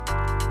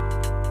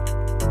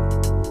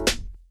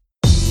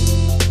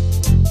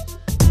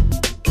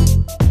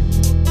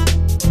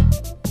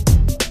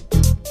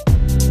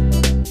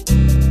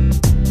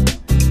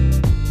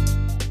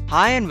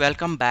Hi, and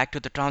welcome back to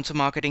the Transfer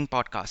Marketing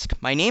Podcast.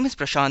 My name is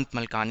Prashant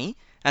Malkani,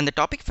 and the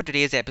topic for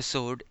today's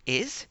episode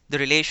is the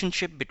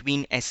relationship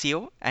between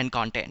SEO and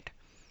content.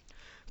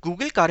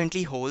 Google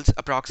currently holds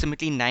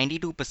approximately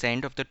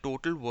 92% of the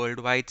total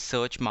worldwide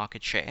search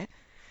market share,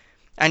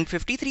 and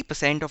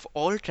 53% of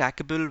all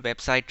trackable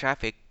website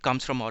traffic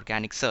comes from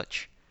organic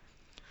search.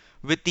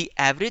 With the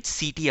average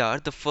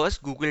CTR the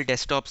first Google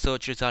desktop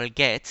search result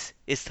gets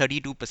is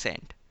 32%.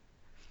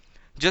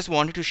 Just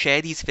wanted to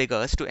share these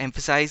figures to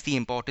emphasize the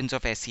importance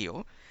of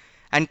SEO,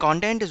 and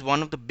content is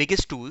one of the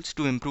biggest tools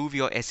to improve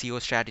your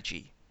SEO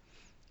strategy.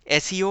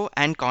 SEO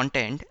and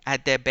content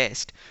at their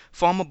best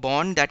form a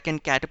bond that can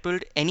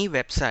catapult any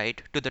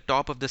website to the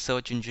top of the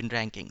search engine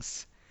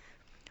rankings.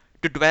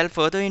 To dwell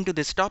further into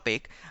this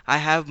topic, I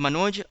have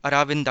Manoj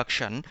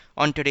Aravindakshan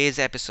on today's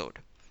episode.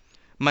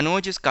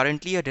 Manoj is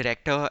currently a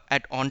director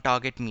at On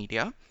Target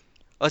Media,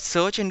 a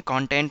search and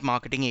content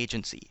marketing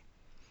agency.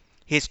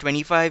 His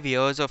 25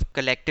 years of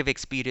collective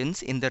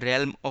experience in the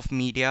realm of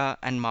media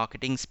and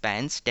marketing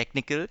spans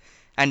technical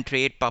and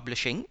trade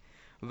publishing,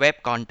 web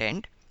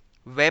content,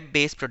 web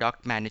based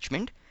product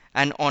management,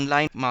 and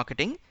online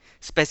marketing,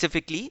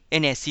 specifically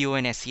in SEO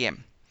and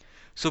SEM.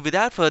 So,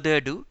 without further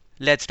ado,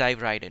 let's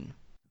dive right in.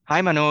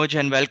 Hi, Manoj,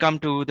 and welcome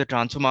to the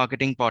Transfer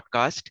Marketing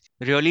Podcast.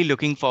 Really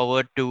looking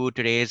forward to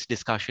today's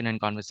discussion and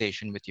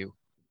conversation with you.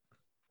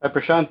 Hi,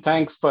 Prashant.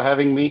 Thanks for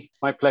having me.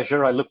 My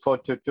pleasure. I look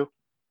forward to it too.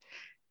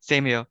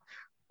 Same here.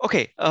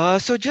 Okay,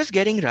 so just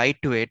getting right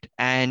to it,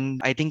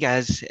 and I think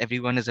as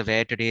everyone is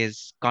aware,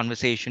 today's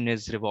conversation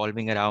is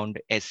revolving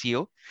around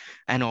SEO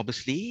and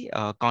obviously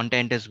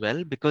content as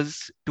well,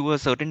 because to a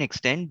certain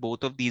extent,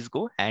 both of these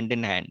go hand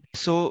in hand.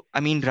 So, I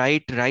mean,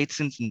 right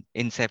since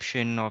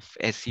inception of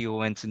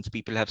SEO and since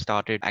people have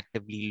started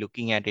actively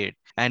looking at it,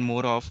 and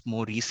more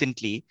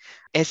recently,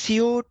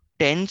 SEO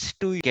tends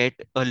to get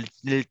a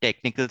little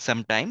technical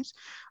sometimes,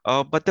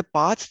 but the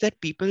parts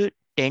that people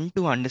tend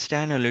to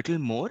understand a little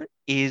more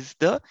is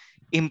the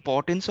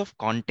importance of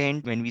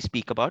content when we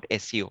speak about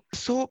SEO.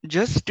 So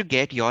just to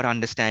get your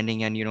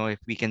understanding, and if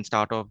we can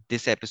start off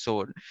this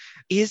episode,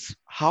 is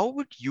how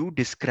would you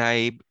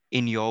describe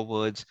in your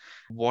words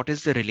what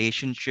is the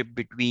relationship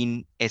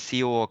between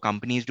SEO or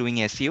companies doing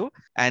SEO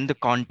and the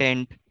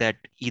content that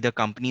either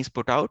companies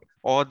put out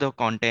or the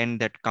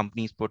content that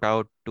companies put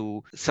out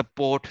to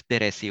support their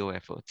SEO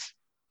efforts?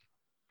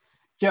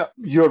 Yeah,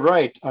 you're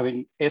right. I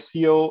mean,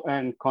 SEO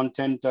and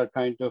content are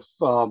kind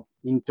of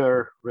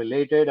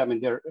interrelated. I mean,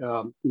 they're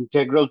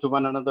integral to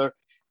one another.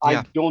 Yeah,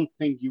 I don't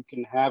think you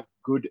can have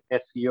good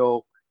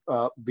SEO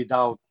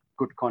without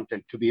good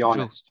content, to be true,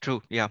 honest.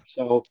 true. Yeah,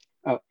 So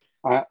uh,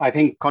 I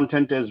think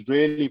content is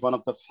really one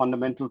of the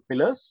fundamental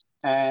pillars.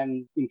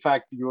 And in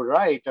fact, you're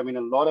right. I mean,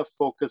 a lot of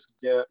focus,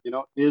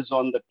 is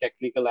on the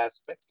technical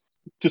aspect.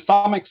 To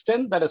some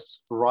extent, that is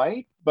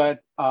right. But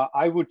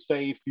I would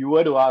say if you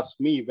were to ask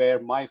me where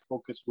my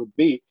focus would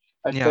be,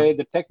 I'd yeah, say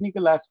the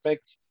technical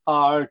aspects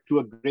are to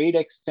a great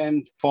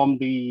extent from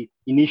the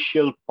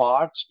initial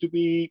parts, to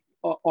be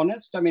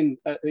honest. I mean,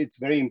 it's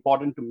very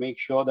important to make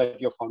sure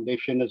that your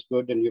foundation is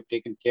good and you've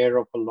taken care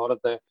of a lot of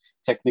the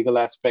technical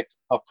aspects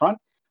upfront.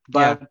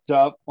 yeah,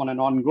 But on an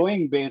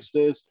ongoing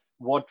basis,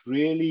 what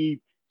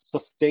really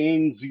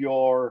sustains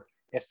your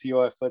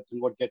SEO efforts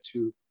and what gets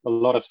you a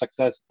lot of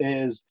success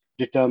is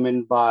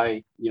determined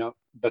by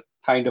the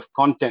kind of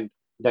content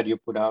that you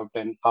put out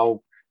and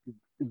how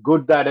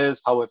good that is,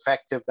 how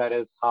effective that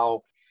is,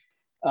 how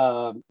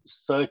um,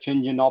 search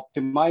engine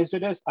optimized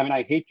it is. I mean,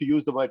 I hate to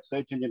use the word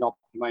search engine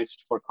optimized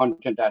for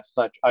content as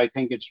such. I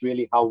think it's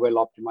really how well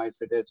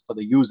optimized it is for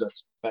the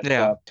users. But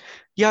yeah.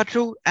 Yeah,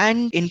 true.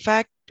 And in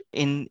fact,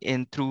 in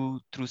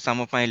through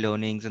some of my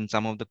learnings and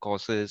some of the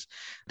courses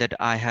that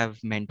I have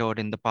mentored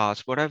in the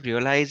past, what I've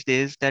realized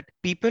is that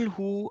people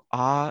who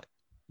are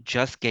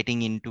just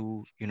getting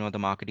into, the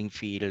marketing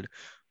field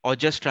or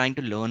just trying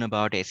to learn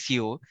about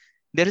SEO,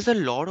 there is a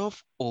lot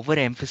of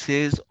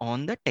overemphasis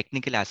on the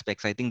technical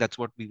aspects. I think that's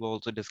what we were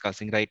also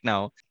discussing right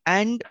now.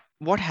 And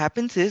what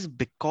happens is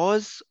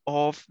because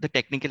of the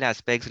technical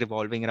aspects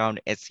revolving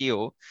around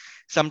SEO,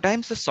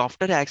 sometimes the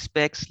softer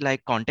aspects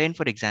like content,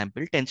 for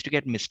example, tends to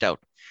get missed out.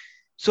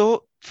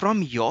 So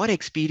from your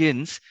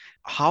experience,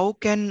 how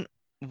can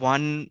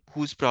one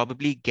who's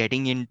probably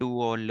getting into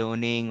or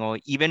learning or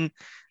even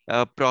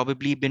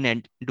probably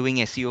been doing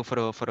SEO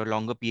for a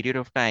longer period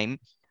of time,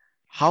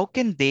 how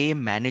can they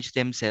manage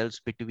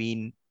themselves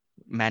between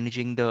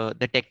managing the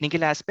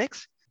technical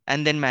aspects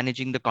and then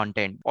managing the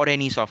content or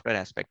any software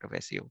aspect of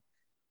SEO?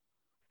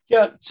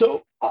 yeah,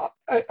 so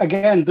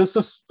again, this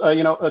is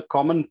a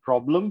common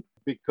problem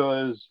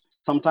because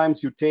sometimes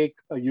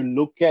you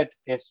look at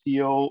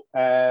SEO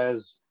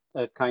as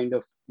a kind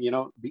of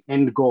the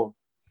end goal.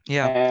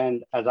 Yeah,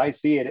 And as I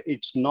see it,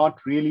 it's not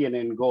really an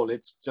end goal.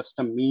 It's just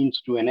a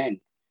means to an end,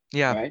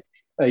 yeah, right?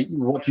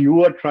 What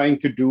you are trying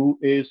to do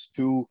is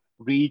to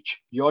reach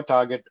your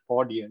target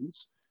audience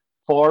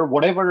for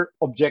whatever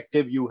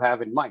objective you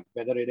have in mind,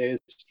 whether it is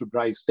to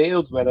drive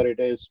sales, whether it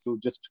is to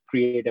just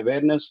create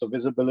awareness or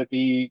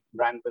visibility,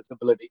 brand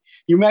visibility.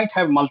 You might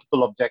have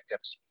multiple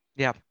objectives,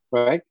 yeah,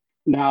 right?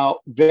 Now,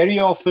 very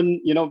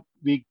often,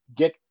 we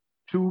get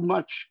too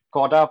much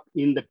caught up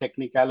in the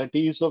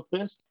technicalities of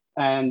this.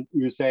 And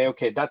you say,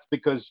 okay, that's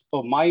because,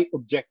 oh, my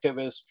objective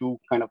is to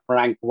kind of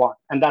rank one,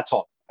 and that's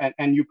all.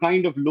 And you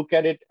kind of look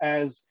at it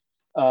as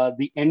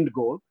the end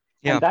goal.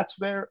 And Yeah, that's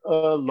where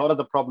a lot of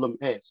the problem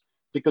is.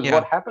 Because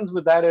what yeah, happens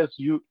with that is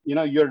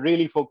you're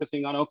really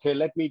focusing on, okay,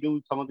 let me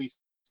do some of these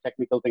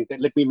technical things.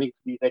 Let me make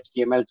these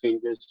HTML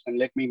changes and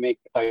let me make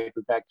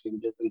title tag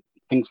changes and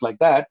things like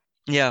that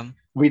yeah,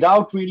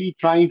 without really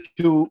trying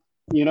to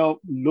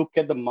look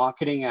at the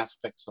marketing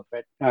aspects of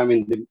it. I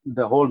mean,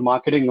 the whole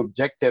marketing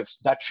objectives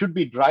that should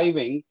be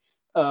driving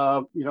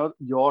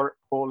your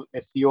whole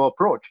SEO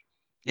approach.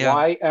 yeah,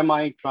 Why am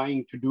I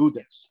trying to do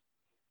this?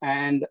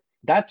 And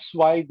that's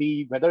why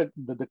the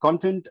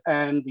content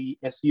and the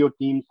SEO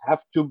teams have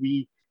to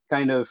be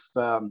kind of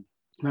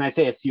when I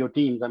say SEO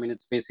teams, I mean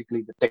it's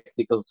basically the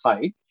technical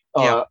side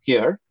yeah,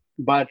 here.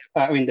 But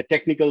I mean the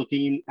technical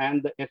team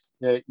and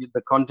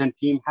the content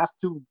team have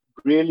to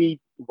really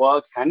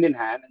work hand in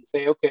hand and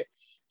say, okay,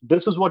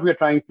 this is what we're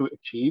trying to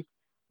achieve.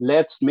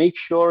 Let's make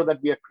sure that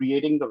we are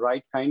creating the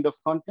right kind of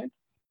content,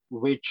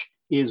 which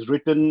is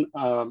written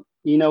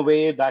in a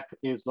way that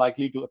is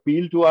likely to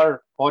appeal to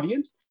our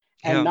audience.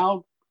 And yeah.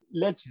 now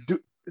let's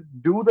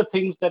do the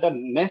things that are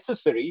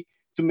necessary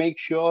to make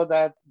sure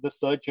that the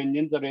search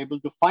engines are able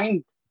to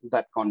find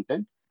that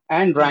content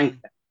and rank Hmm.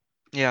 them.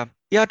 Yeah,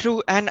 yeah,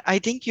 true. And I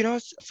think,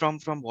 from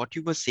what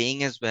you were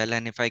saying as well,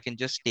 and if I can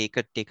just take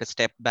a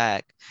step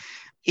back,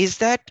 is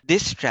that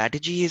this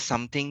strategy is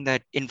something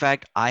that, in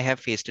fact, I have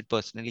faced it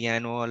personally, and I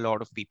know a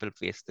lot of people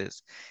face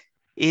this,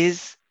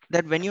 is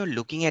that when you're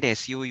looking at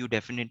SEO, you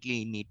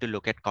definitely need to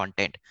look at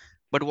content.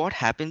 But what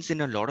happens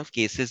in a lot of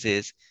cases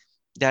is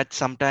that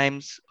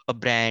sometimes a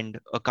brand,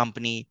 a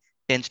company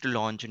tends to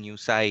launch a new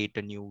site,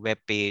 a new web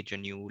page, a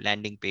new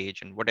landing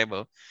page, and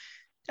whatever,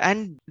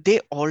 and they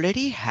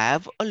already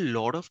have a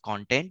lot of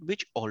content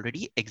which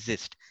already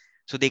exist.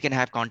 So they can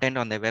have content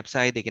on their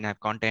website, they can have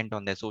content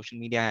on their social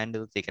media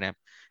handles, they can have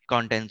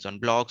contents on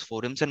blogs,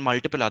 forums, and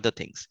multiple other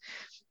things.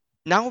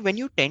 Now when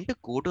you tend to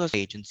go to a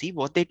agency,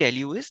 what they tell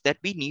you is that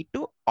we need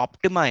to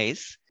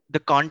optimize the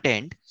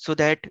content so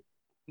that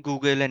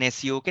Google and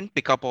SEO can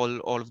pick up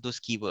all of those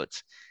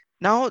keywords.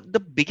 Now the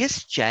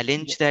biggest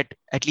challenge that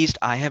at least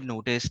I have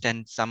noticed,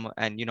 and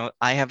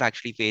I have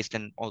actually faced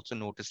and also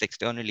noticed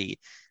externally,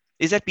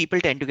 is that people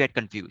tend to get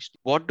confused.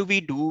 What do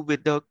we do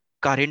with the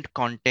current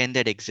content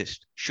that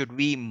exists? Should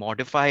we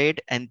modify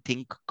it and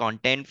think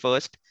content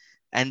first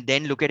and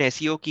then look at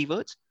SEO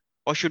keywords?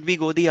 Or should we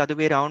go the other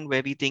way around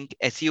where we think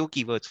SEO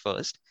keywords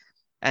first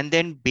and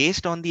then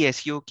based on the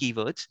SEO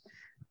keywords,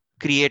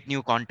 create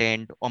new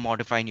content or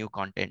modify new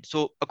content?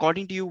 So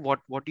according to you,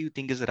 what do you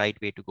think is the right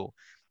way to go?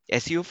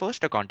 SEO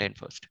first or content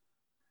first?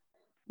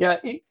 Yeah,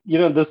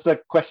 this is a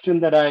question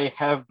that I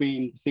have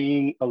been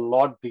seeing a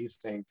lot these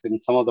days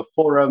in some of the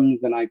forums,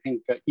 and I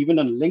think even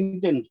on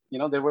LinkedIn,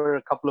 there were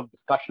a couple of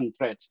discussion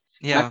threads,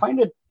 and I Yeah. find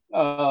it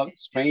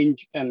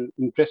strange and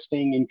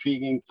interesting,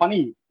 intriguing,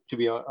 funny to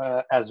be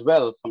as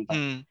well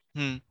sometimes.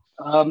 Hmm.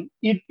 Hmm.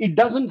 It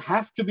doesn't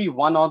have to be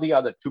one or the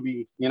other. To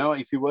be,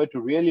 if you were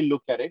to really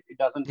look at it, it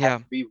doesn't have Yeah.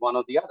 to be one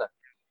or the other,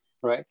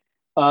 right?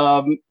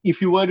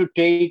 If you were to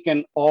take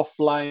an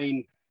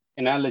offline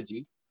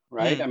analogy,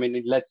 right? I Hmm.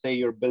 mean, let's say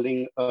you're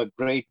building a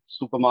great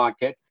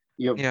supermarket,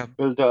 you've Yeah.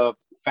 built a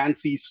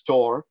fancy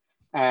store,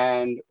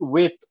 and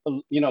with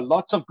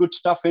lots of good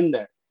stuff in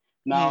there.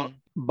 Now, Hmm.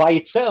 by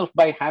itself,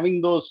 by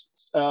having those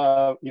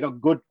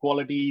good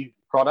quality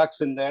products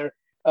in there,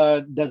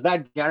 does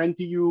that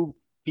guarantee you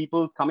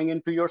people coming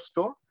into your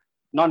store?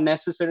 Not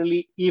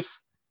necessarily if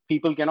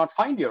people cannot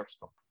find your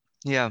store,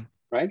 Yeah.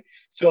 right?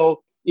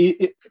 So,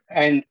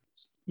 and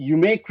you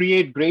may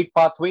create great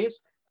pathways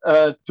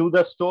to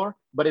the store,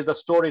 but if the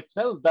store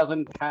itself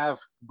doesn't have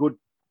good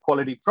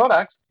quality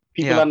products,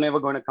 people Yeah. are never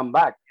going to come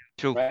back,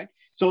 True. right?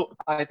 So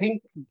I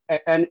think,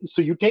 and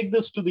so you take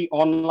this to the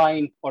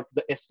online or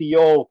the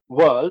SEO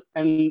world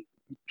and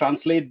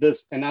translate this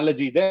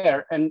analogy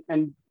there,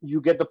 and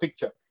you get the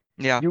picture.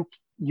 Yeah.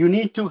 You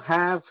need to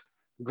have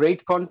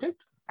great content,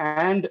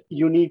 and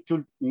you need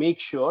to make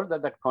sure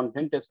that that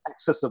content is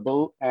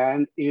accessible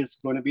and is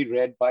going to be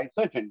read by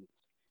search engines,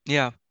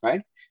 Yeah.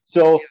 right?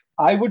 So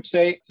I would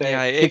say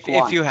Yeah. pick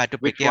If one. you had to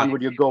Which pick, yeah. one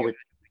would you go with?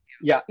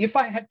 Yeah, if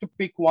I had to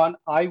pick one,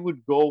 I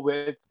would go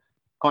with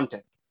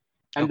content.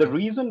 And the Okay.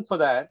 reason for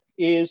that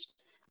is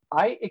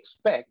I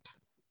expect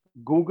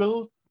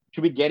Google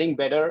to be getting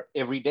better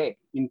every day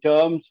in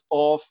terms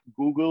of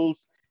Google's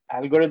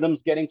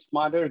algorithms getting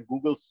smarter,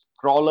 Google's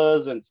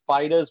crawlers and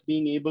spiders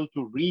being able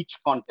to reach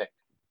content,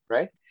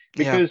 right?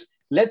 Yeah. Because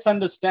let's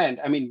understand,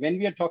 I mean, when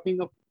we are talking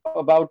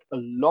about a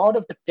lot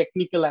of the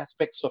technical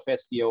aspects of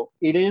SEO,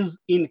 it is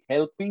in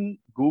helping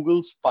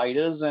Google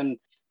spiders and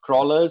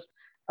crawlers,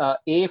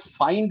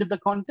 find the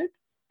content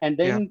and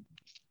Yeah. then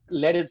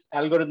let its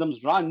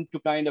algorithms run to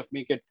kind of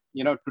make it,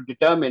 to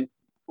determine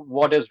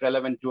what is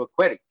relevant to a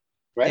query,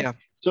 right? Yeah.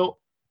 So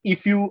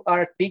if you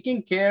are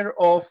taking care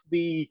of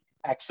the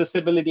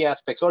accessibility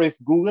aspects, or if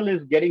Google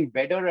is getting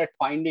better at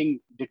finding,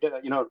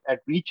 at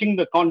reaching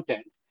the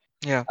content,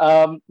 Yeah.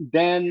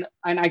 then,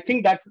 and I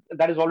think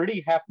that is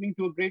already happening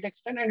to a great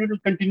extent, and it will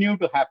continue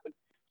to happen.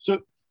 So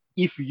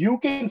if you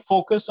can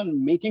focus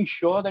on making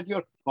sure that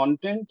your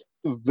content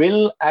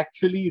will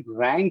actually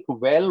rank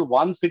well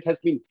once it has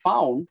been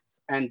found,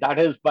 and that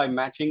is by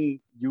matching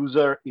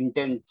user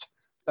intent,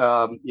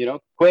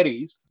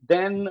 queries,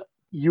 then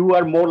you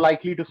are more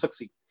likely to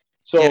succeed.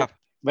 Yeah. So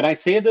when I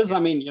say this, I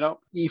mean,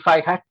 if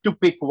I had to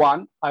pick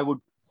one, I would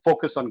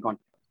focus on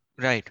content.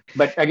 Right.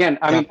 But again,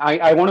 I Yeah. mean,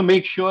 I want to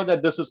make sure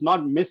that this is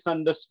not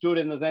misunderstood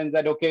in the sense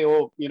that, okay,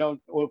 oh,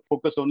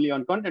 focus only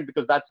on content,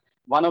 because that's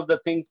one of the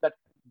things that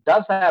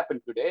does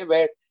happen today,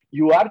 where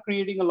you are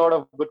creating a lot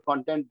of good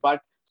content,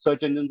 but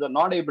search engines are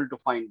not able to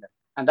find them.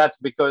 And that's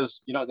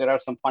because, there are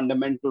some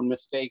fundamental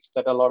mistakes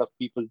that a lot of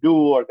people do,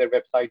 or their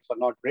websites are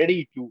not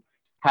ready to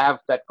have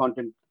that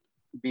content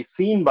be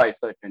seen by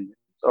search engines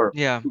or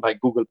Yeah. by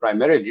Google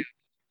primarily.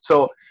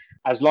 So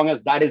as long as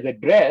that is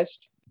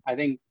addressed, I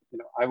think,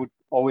 I would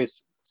always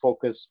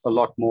focus a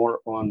lot more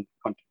on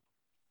content.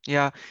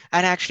 Yeah,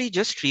 and actually,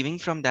 just streaming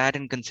from that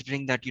and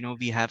considering that,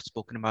 we have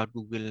spoken about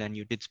Google and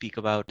you did speak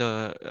about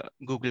the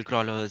Google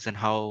crawlers and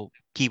how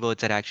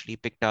keywords are actually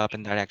picked up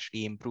and that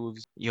actually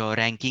improves your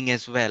ranking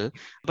as well.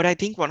 But I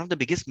think one of the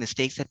biggest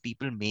mistakes that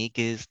people make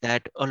is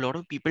that a lot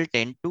of people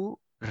tend to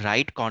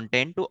write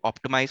content to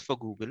optimize for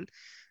Google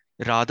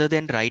rather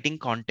than writing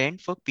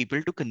content for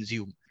people to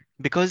consume.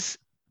 Because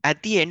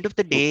at the end of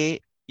the True.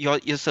 day,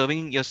 you're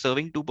serving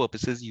two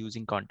purposes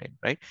using content,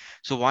 right?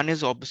 So one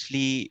is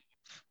obviously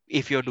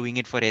if you're doing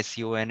it for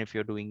SEO and if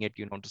you're doing it,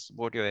 to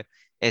support your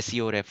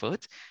SEO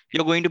efforts,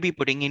 you're going to be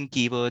putting in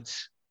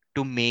keywords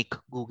to make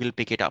Google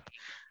pick it up.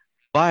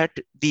 But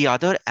the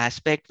other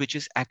aspect, which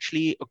is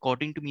actually,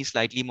 according to me,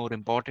 slightly more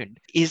important,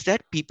 is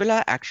that people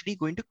are actually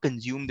going to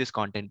consume this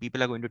content.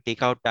 People are going to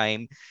take out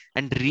time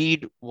and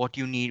read what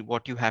you need,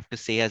 what you have to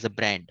say as a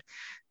brand.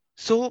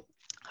 So,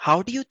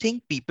 how do you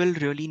think people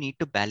really need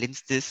to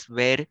balance this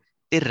where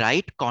they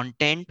write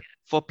content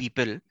for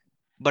people,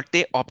 but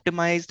they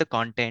optimize the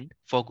content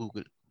for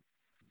Google?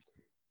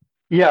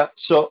 Yeah.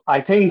 So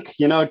I think,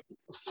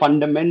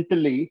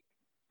 fundamentally,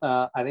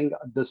 I think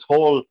this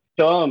whole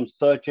term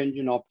search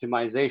engine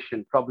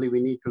optimization, probably we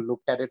need to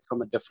look at it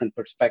from a different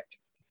perspective,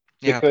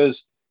 Yeah,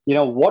 because,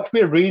 what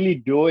we're really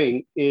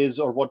doing is,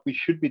 or what we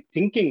should be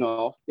thinking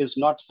of is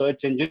not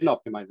search engine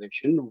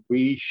optimization.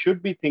 We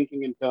should be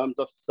thinking in terms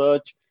of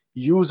search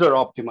user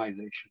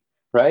optimization,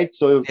 right?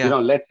 So, yeah,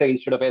 let's say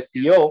instead of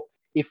SEO,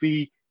 if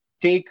we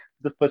take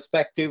the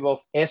perspective of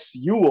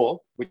SUO,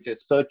 which is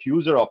search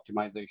user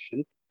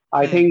optimization,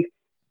 I hmm, think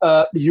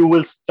you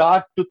will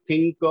start to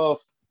think of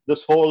this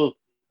whole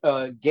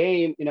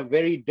game in a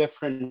very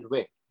different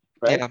way,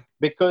 right? yeah,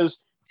 Because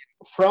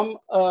from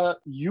a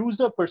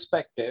user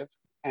perspective,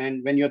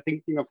 and when you're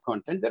thinking of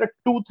content, there are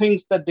two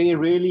things that they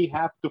really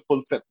have to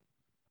fulfill,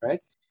 right?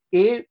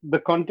 A, the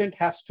content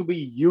has to be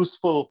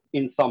useful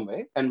in some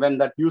way. And when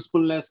that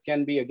usefulness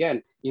can be,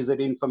 again, is it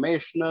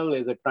informational?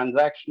 Is it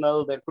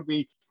transactional? There could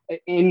be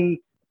in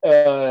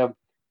uh,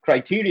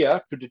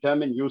 criteria to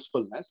determine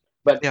usefulness,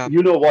 but yeah,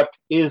 you know what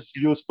is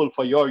useful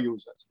for your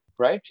users,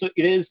 right? So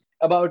it is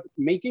about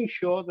making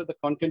sure that the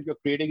content you're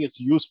creating is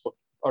useful,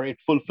 or it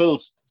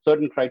fulfills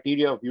certain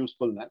criteria of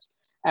usefulness,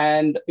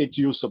 and it's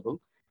usable.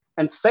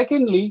 And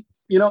secondly,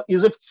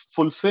 is it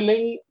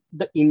fulfilling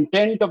the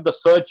intent of the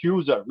search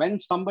user? When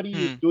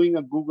somebody is hmm, doing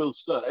a Google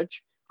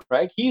search,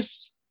 right, he's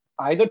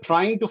either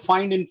trying to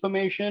find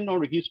information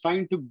or he's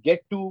trying to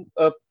get to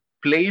a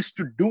place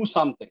to do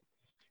something.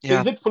 So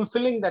yeah, is it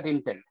fulfilling that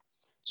intent?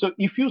 So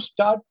if you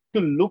start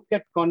to look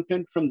at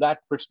content from that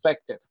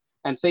perspective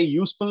and say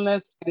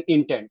usefulness and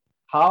intent,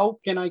 how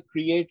can I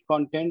create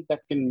content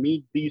that can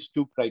meet these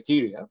two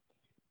criteria?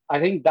 I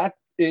think that,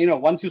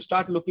 once you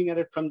start looking at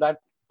it from that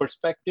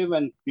perspective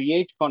and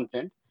create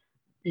content,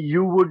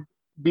 you would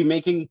be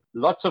making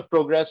lots of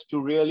progress to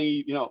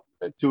really,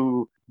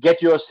 to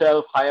get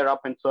yourself higher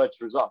up in search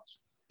results.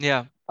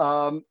 yeah,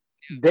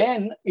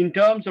 Then, in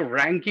terms of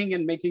ranking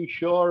and making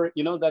sure,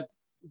 that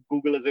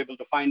Google is able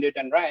to find it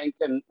and rank,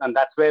 and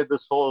that's where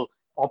this whole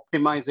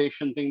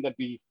optimization thing that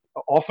we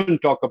often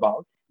talk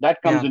about,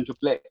 that comes yeah, into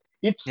play.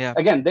 It's, yeah,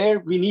 again, there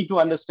we need to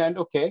understand,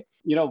 okay,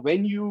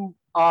 when you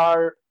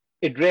are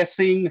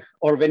addressing,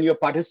 or when you're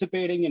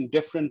participating in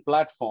different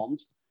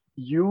platforms,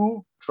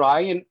 you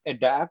try and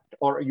adapt,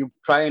 or you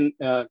try and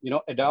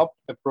adopt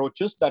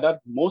approaches that are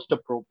most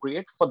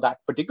appropriate for that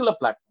particular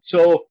platform.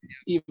 So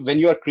when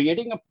you are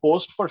creating a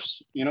post for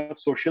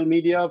social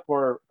media,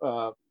 for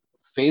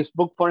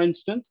Facebook, for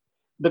instance,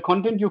 the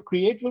content you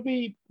create will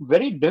be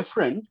very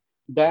different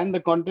than the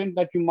content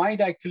that you might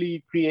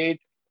actually create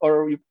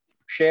or you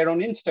share on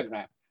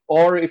Instagram,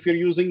 or if you're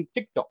using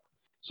TikTok.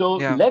 So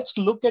yeah, let's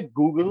look at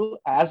Google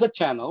as a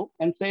channel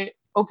and say,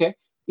 okay,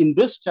 in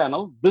this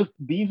channel,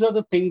 these are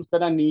the things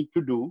that I need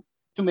to do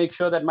to make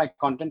sure that my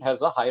content has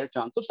a higher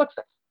chance of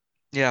success,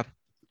 yeah,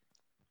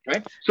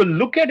 right? So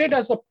look at it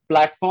as a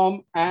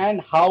platform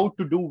and how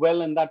to do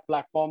well in that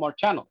platform or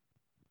channel,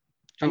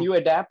 and true. you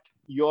adapt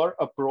your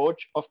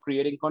approach of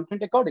creating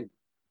content accordingly.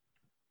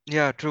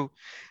 Yeah, true.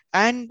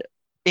 And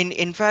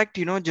in fact,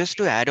 just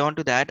to add on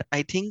to that,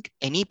 I think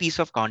any piece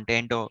of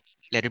content, or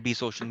let it be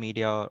social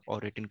media or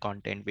written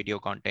content, video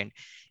content,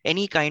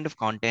 any kind of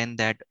content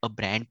that a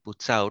brand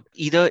puts out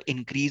either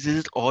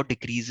increases or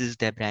decreases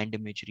their brand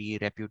imagery,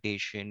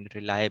 reputation,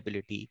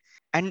 reliability.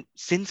 And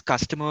since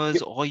customers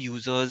Yep. or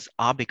users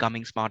are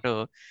becoming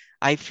smarter,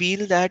 I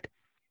feel that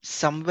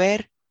somewhere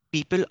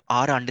people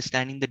are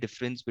understanding the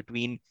difference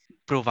between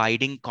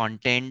providing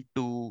content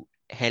to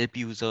help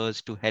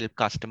users, to help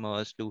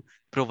customers, to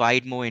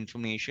provide more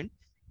information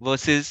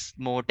versus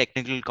more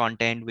technical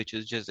content, which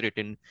is just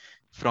written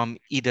from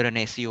either an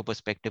SEO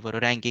perspective or a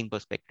ranking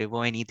perspective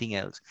or anything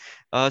else.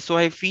 So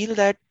I feel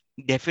that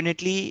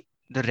definitely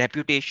the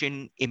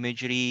reputation,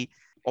 imagery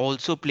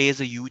also plays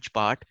a huge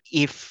part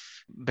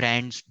if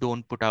brands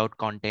don't put out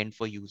content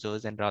for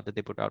users and rather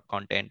they put out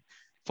content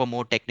for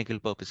more technical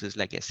purposes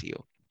like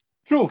SEO.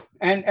 True,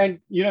 and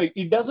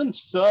it doesn't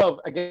serve.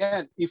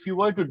 Again, if you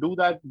were to do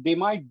that, they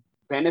might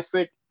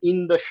benefit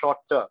in the short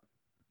term,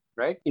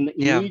 right? In the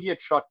Yeah, immediate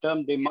short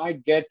term, they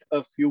might get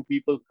a few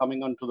people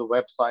coming onto the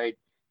website.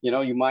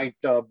 You might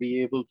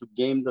be able to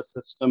game the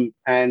system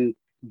and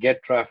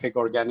get traffic,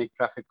 organic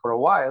traffic for a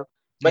while,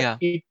 but yeah,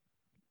 it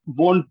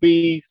won't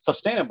be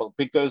sustainable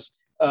because,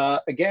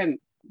 again,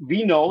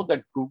 we know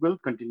that Google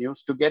continues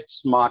to get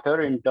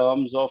smarter in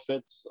terms of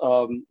its,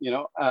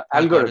 algorithms.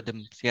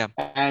 algorithms. Yeah,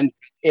 And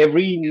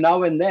every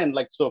now and then,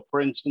 like, so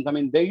for instance, I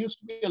mean, there used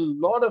to be a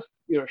lot of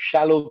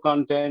shallow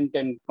content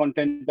and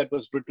content that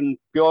was written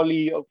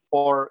purely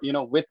for,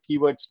 with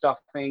keyword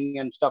stuffing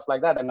and stuff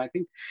like that. And I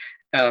think,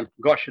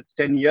 gosh, it's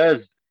 10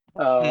 years.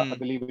 I hmm.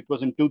 believe it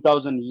was in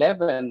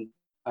 2011,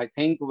 I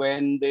think,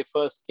 when they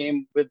first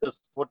came with this,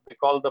 what they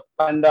call the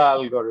Panda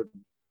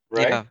algorithm,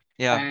 right? Yeah,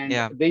 yeah, And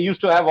yeah, they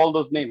used to have all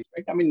those names,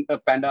 right? I mean,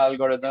 Panda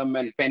algorithm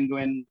and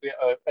Penguin,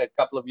 a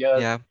couple of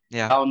years yeah,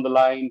 yeah, down the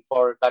line,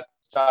 for that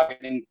started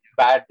getting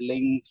bad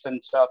links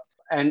and stuff.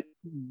 And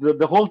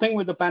the whole thing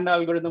with the Panda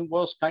algorithm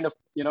was kind of,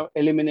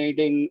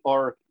 eliminating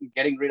or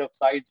getting rid of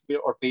sites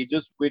or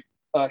pages with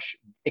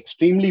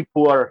extremely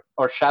poor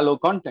or shallow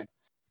content.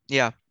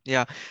 yeah,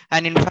 yeah.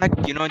 And in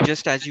fact,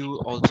 just as you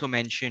also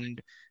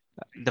mentioned,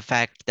 the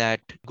fact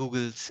that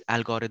Google's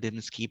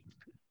algorithms keep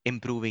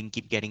improving,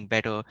 keep getting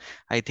better,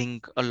 I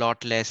think a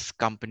lot less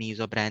companies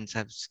or brands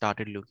have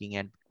started looking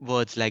at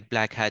words like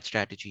black hat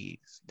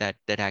strategies that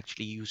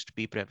actually used to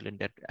be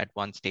prevalent at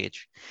one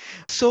stage.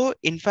 So,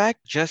 in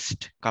fact,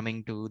 just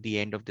coming to the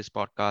end of this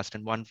podcast,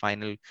 and one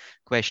final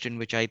question,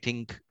 which I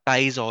think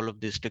ties all of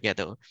this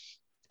together.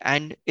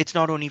 And it's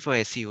not only for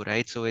SEO,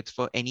 right? So it's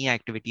for any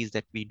activities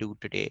that we do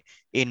today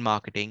in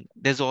marketing.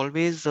 There's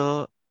always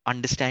a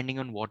understanding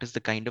on what is the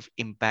kind of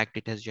impact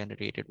it has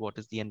generated, what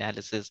is the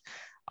analysis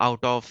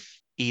out of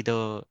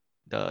either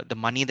the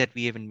money that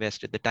we have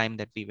invested, the time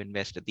that we've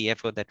invested, the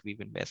effort that we've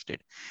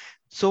invested.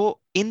 So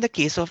in the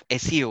case of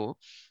SEO,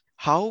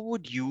 how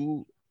would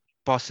you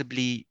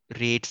possibly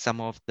rate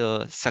some of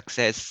the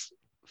success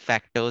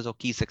factors or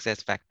key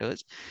success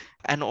factors,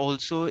 and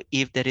also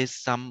if there is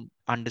some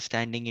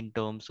understanding in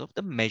terms of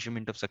the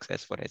measurement of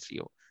success for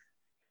SEO?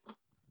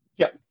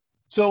 Yeah.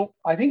 So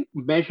I think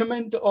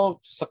measurement of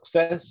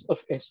success of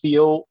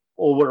SEO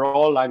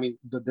overall, I mean,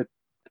 the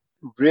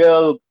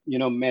real,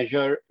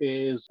 measure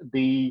is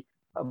the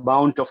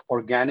amount of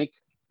organic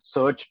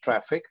search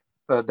traffic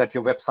that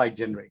your website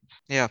generates,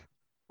 Yeah,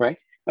 right?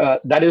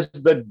 That is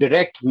the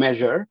direct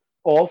measure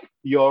of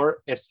your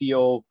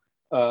SEO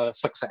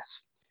success.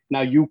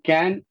 Now, you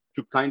can,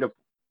 to kind of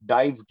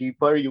dive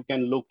deeper, you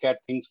can look at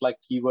things like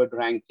keyword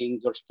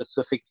rankings or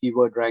specific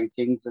keyword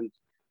rankings and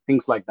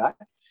things like that.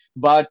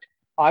 But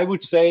I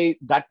would say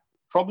that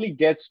probably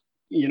gets,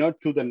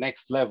 to the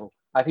next level.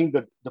 I think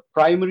the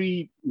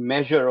primary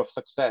measure of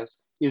success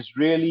is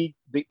really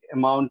the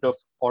amount of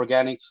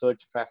organic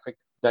search traffic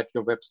that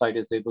your website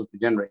is able to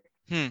generate,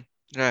 hmm,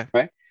 right,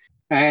 right?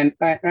 And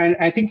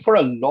I think for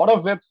a lot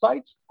of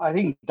websites, I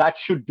think that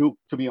should do,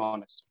 to be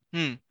honest,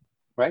 hmm,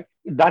 right?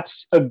 That's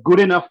a good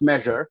enough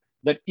measure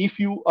that if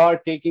you are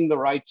taking the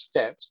right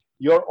steps,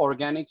 your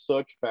organic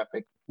search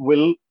traffic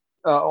will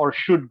or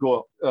should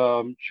go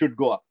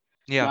up.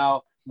 yeah,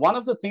 Now, one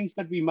of the things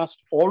that we must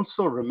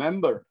also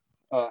remember,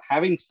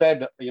 having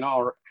said,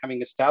 or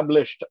having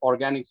established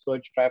organic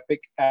search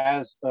traffic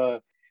as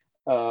a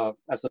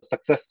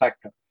success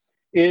factor,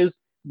 is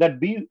that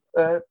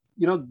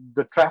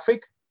the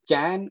traffic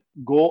can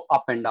go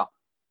up and down.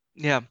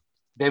 yeah,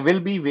 There will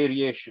be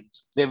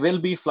variations, there will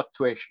be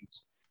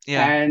fluctuations.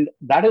 yeah, And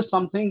that is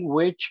something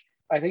which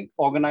I think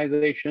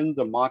organizations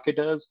or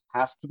marketers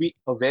have to be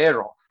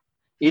aware of.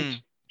 It's, hmm,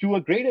 to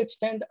a great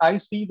extent, I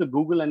see the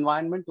Google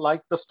environment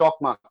like the stock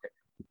market,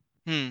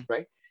 hmm,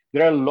 right?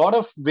 There are a lot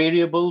of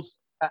variables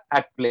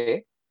at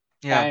play.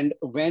 yeah, And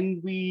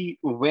when a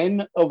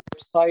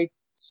website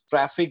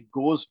traffic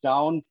goes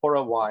down for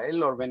a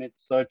while, or when its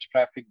search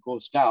traffic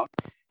goes down,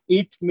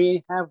 it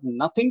may have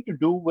nothing to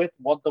do with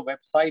what the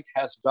website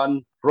has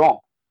done wrong.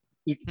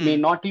 It may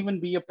hmm, not even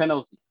be a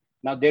penalty.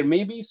 Now, there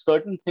may be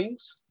certain things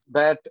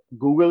that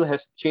Google has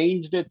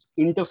changed its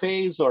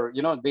interface, or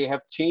they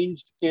have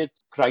changed its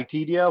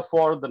criteria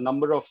for the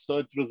number of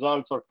search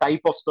results or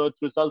type of search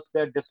results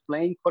they're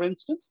displaying, for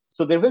instance.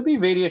 So there will be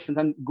variations,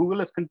 and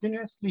Google is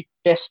continuously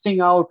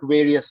testing out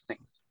various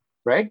things,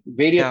 right?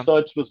 Various Yeah.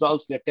 search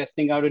results they're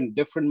testing out in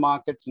different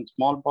markets and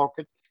small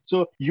pockets.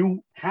 So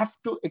you have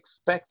to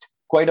expect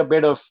quite a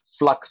bit of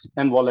flux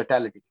and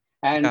volatility.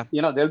 And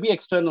Yeah. there'll be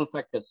external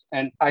factors.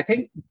 And I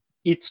think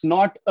it's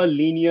not a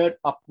linear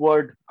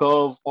upward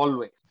curve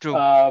always. True.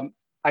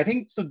 I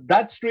think so.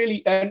 That's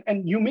really,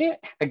 and you may,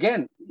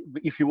 again,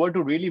 if you were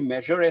to really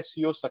measure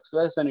SEO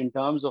success and in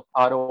terms of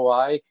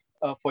ROI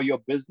for your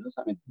business,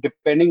 I mean,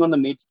 depending on the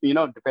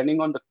nature,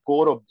 depending on the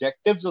core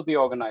objectives of the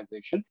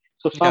organization.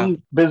 So Yeah.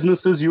 some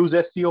businesses use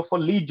SEO for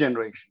lead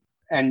generation,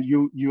 and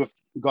you have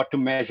got to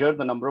measure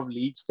the number of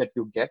leads that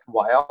you get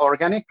via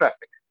organic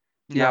traffic.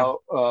 Yeah.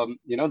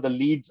 Now, the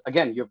leads,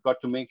 again, you've got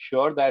to make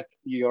sure that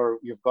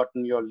you've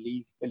gotten your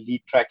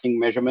lead tracking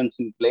measurements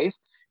in place.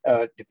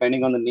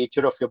 Depending on the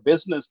nature of your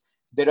business,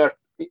 there are,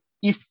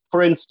 if,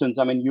 for instance,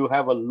 I mean, you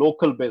have a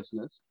local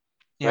business,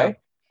 Yeah. right?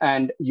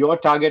 And your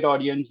target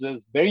audience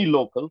is very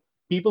local.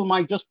 People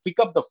might just pick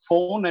up the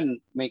phone and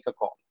make a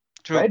call,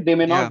 True. right? They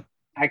may Yeah. not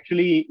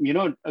actually,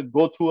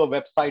 go through a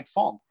website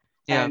form.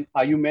 Yeah. And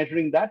are you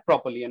measuring that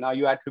properly? And are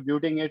you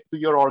attributing it to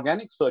your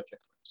organic search?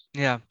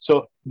 Yeah.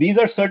 So these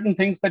are certain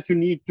things that you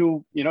need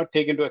to,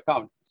 take into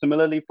account.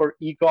 Similarly, for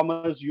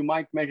e-commerce, you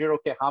might measure,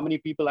 okay, how many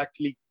people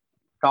actually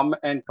come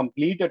and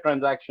complete a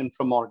transaction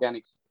from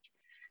organic.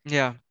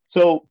 Yeah.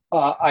 So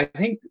I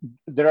think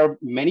there are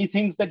many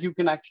things that you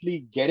can actually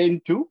get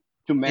into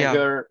to Yeah.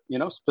 measure,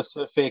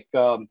 specific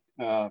the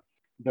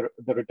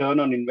return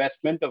on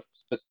investment of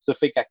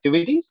specific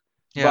activities.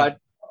 Yeah. But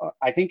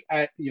I think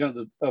a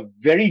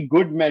very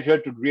good measure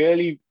to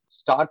really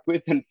start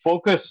with and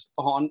focus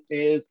on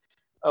is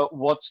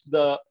what's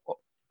the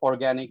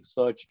organic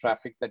search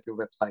traffic that your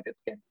website is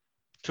getting.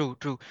 True,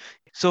 true.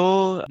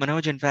 So,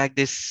 Manoj, in fact,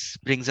 this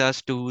brings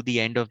us to the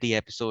end of the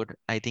episode.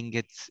 I think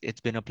it's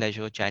been a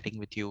pleasure chatting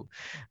with you.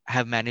 I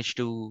have managed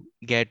to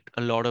get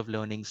a lot of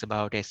learnings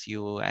about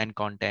SEO and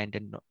content,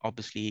 and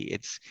obviously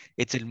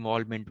its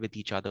involvement with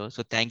each other.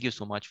 So, thank you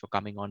so much for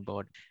coming on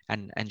board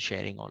and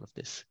sharing all of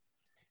this.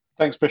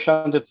 Thanks,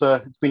 Prashant. It's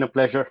been a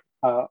pleasure.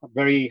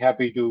 Very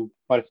happy to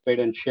participate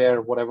and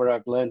share whatever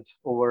I've learned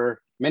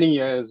over many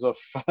years of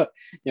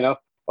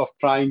of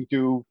trying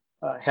to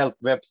help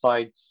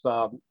websites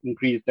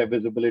increase their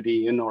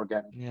visibility in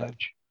organic Yeah,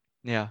 search.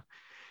 yeah,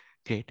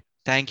 great.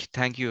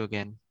 Thank you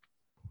again.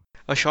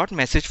 A short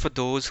message for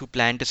those who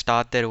plan to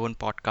start their own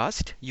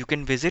podcast. You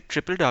can visit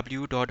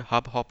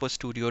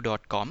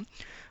www.hubhopperstudio.com.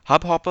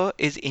 Hubhopper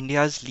is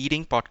India's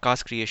leading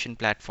podcast creation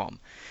platform.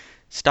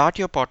 Start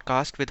your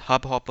podcast with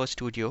Hubhopper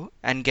Studio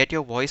and get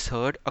your voice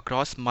heard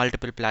across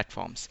multiple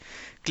platforms.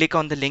 Click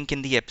on the link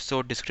in the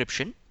episode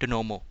description to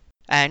know more.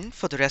 And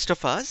for the rest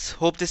of us,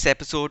 hope this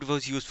episode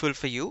was useful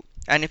for you.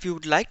 And if you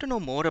would like to know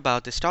more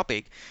about this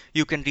topic,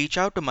 you can reach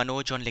out to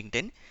Manoj on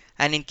LinkedIn.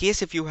 And in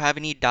case if you have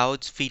any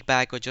doubts,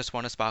 feedback, or just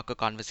want to spark a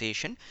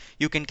conversation,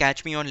 you can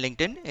catch me on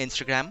LinkedIn,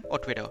 Instagram, or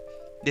Twitter.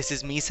 This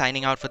is me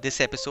signing out for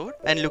this episode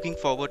and looking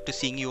forward to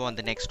seeing you on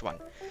the next one.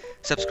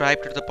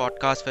 Subscribe to the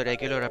podcast for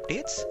regular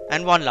updates.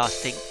 And one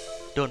last thing,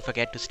 don't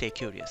forget to stay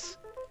curious.